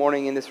done this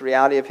morning in this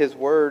reality of his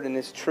word and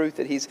this truth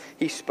that he's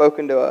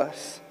spoken to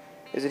us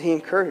is that he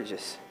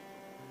encourages.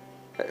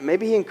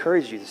 Maybe he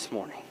encouraged you this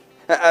morning.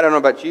 I don't know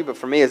about you, but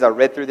for me, as I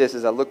read through this,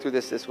 as I looked through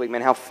this week,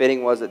 man, how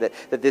fitting was it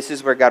that this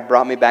is where God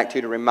brought me back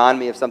to remind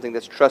me of something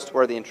that's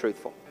trustworthy and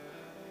truthful.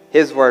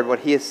 His word, what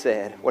he has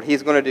said, what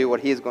he's going to do, what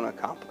he is going to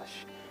accomplish.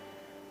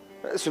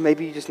 So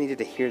maybe you just needed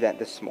to hear that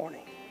this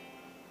morning.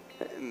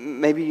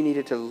 Maybe you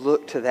needed to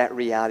look to that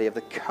reality of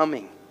the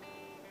coming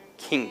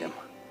kingdom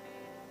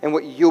and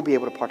what you'll be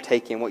able to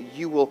partake in, what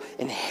you will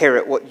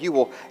inherit, what you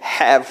will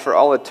have for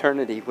all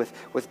eternity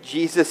with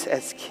Jesus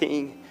as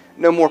King.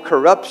 No more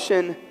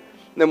corruption,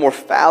 no more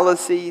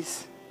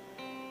fallacies,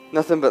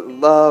 nothing but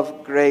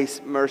love,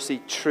 grace,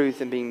 mercy, truth,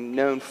 and being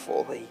known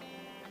fully.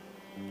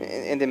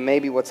 And then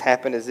maybe what's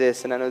happened is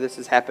this, and I know this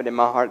has happened in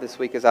my heart this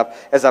week as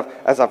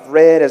I've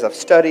read, as I've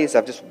studied, as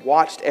I've just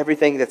watched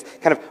everything that's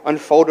kind of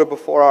unfolded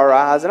before our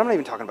eyes. And I'm not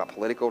even talking about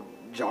political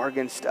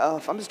jargon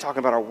stuff. I'm just talking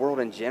about our world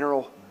in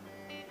general.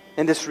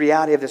 And this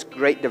reality of this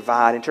great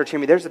divide. And church, hear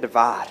me, there's a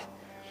divide.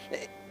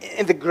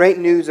 And the great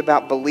news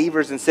about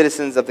believers and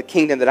citizens of the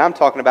kingdom that I'm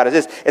talking about is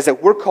this, is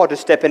that we're called to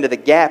step into the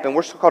gap and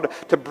we're called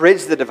to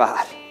bridge the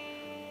divide.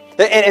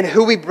 And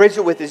who we bridge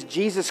it with is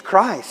Jesus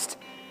Christ.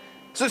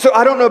 So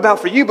I don't know about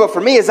for you, but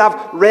for me, as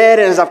I've read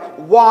and as I've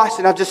watched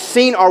and I've just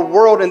seen our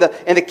world and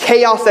the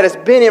chaos that has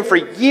been in for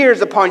years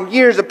upon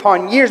years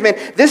upon years, man,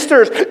 this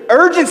stirs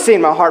urgency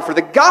in my heart for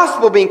the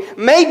gospel being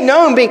made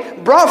known,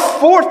 being brought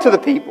forth to the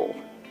people.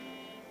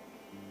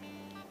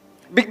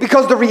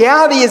 Because the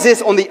reality is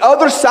this, on the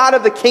other side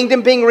of the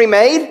kingdom being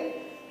remade,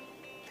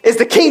 is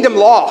the kingdom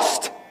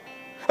lost.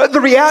 The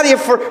reality of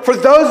for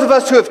those of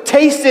us who have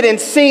tasted and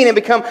seen and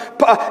become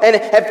and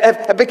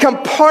have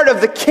become part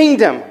of the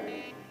kingdom,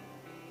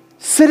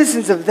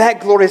 citizens of that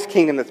glorious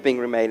kingdom that's being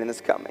remade and is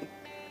coming,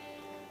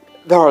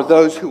 there are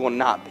those who will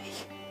not be.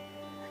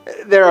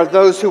 There are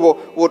those who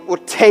will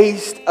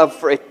taste of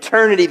for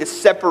eternity the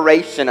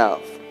separation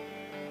of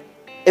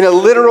in a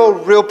literal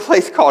real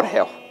place called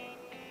hell.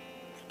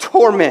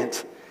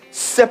 Torment,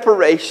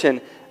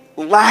 separation,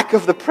 lack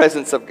of the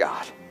presence of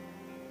God.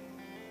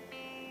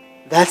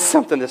 That's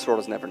something this world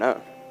has never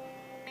known.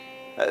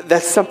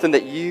 That's something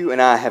that you and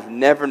I have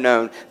never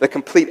known. The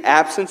complete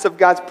absence of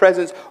God's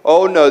presence.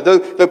 Oh no,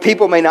 though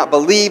people may not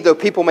believe, though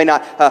people may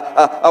not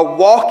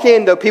walk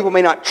in, though people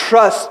may not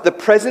trust, the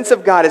presence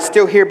of God is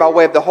still here by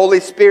way of the Holy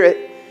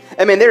Spirit.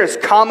 I mean, there is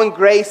common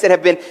grace that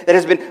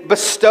has been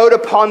bestowed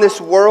upon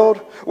this world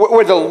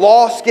where the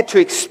lost get to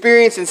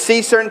experience and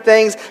see certain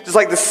things, just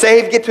like the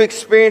saved get to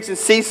experience and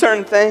see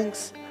certain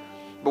things.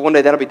 But one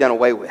day that'll be done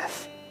away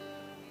with.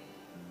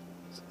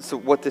 So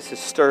what this has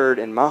stirred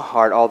in my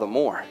heart all the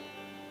more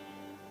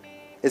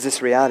is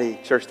this reality,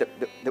 church,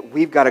 that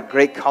we've got a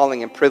great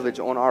calling and privilege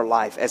on our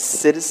life as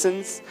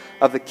citizens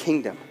of the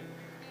kingdom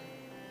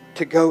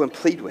to go and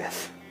plead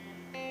with,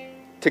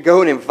 to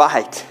go and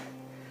invite,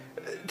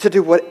 to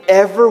do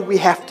whatever we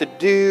have to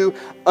do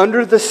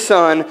under the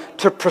sun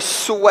to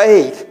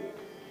persuade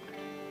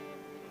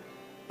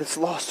this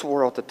lost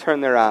world to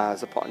turn their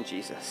eyes upon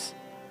Jesus,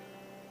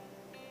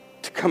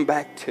 to come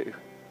back to,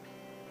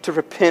 to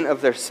repent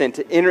of their sin,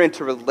 to enter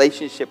into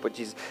relationship with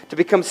Jesus, to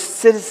become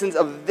citizens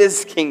of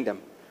this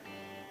kingdom.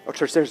 Oh,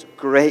 church, there's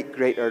great,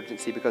 great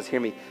urgency because, hear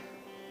me,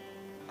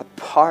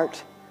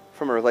 apart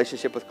from a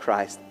relationship with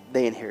Christ,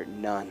 they inherit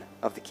none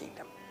of the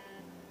kingdom.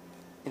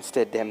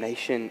 Instead,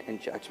 damnation and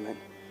judgment.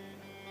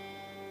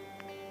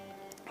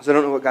 So I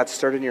don't know what God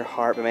stirred in your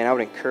heart, but man, I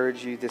would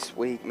encourage you this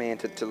week, man,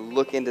 to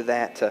look into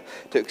that, to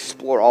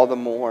explore all the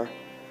more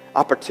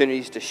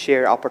opportunities to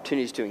share,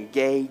 opportunities to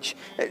engage.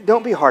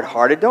 Don't be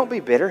hard-hearted. Don't be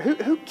bitter.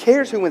 Who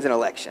cares who wins an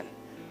election?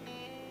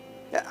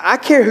 I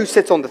care who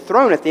sits on the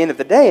throne at the end of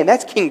the day, and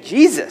that's King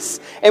Jesus.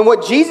 And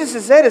what Jesus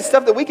has said is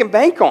stuff that we can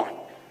bank on.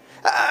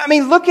 I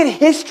mean, look at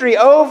history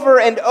over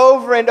and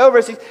over and over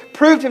as He's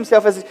proved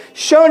Himself, as He's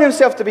shown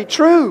Himself to be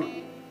true.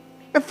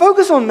 And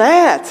focus on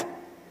that.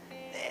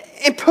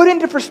 And put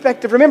into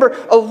perspective, remember,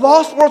 a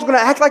lost world's going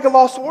to act like a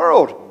lost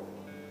world.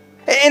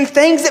 And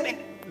things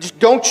that, just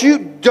don't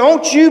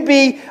you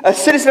be a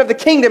citizen of the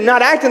kingdom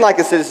not acting like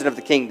a citizen of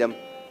the kingdom.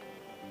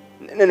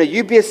 No,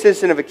 you be a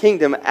citizen of a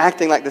kingdom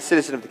acting like the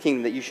citizen of the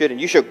kingdom that you should.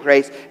 And you show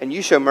grace, and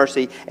you show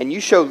mercy, and you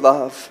show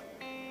love.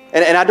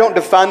 And I don't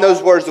define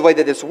those words the way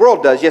that this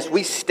world does. Yes,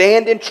 we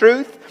stand in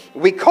truth.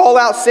 We call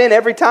out sin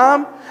every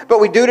time, but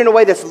we do it in a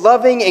way that's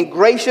loving and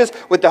gracious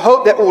with the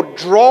hope that will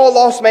draw a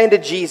lost man to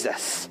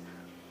Jesus.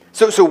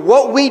 So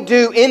what we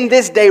do in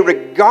this day,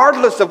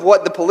 regardless of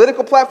what the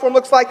political platform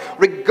looks like,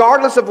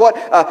 regardless of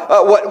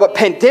what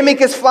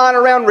pandemic is flying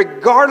around,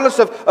 regardless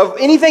of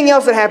anything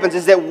else that happens,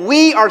 is that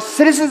we are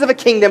citizens of a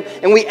kingdom,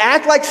 and we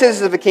act like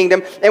citizens of a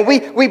kingdom, and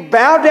we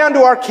bow down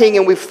to our King,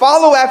 and we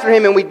follow after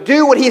Him, and we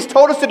do what He's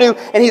told us to do,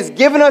 and He's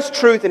given us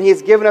truth, and He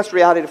has given us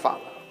reality to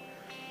follow.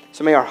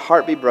 So may our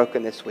heart be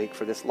broken this week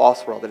for this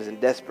lost world that is in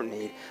desperate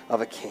need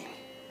of a King.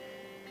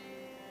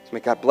 May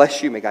God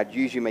bless you. May God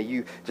use you. May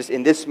you just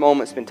in this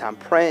moment spend time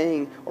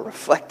praying or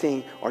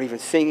reflecting or even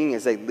singing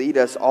as they lead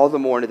us all the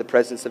more into the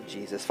presence of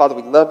Jesus. Father,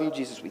 we love you.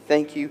 Jesus, we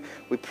thank you.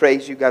 We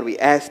praise you. God, we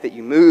ask that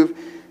you move,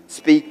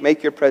 speak,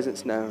 make your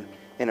presence known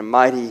in a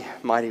mighty,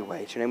 mighty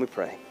way. In your name we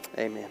pray.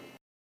 Amen.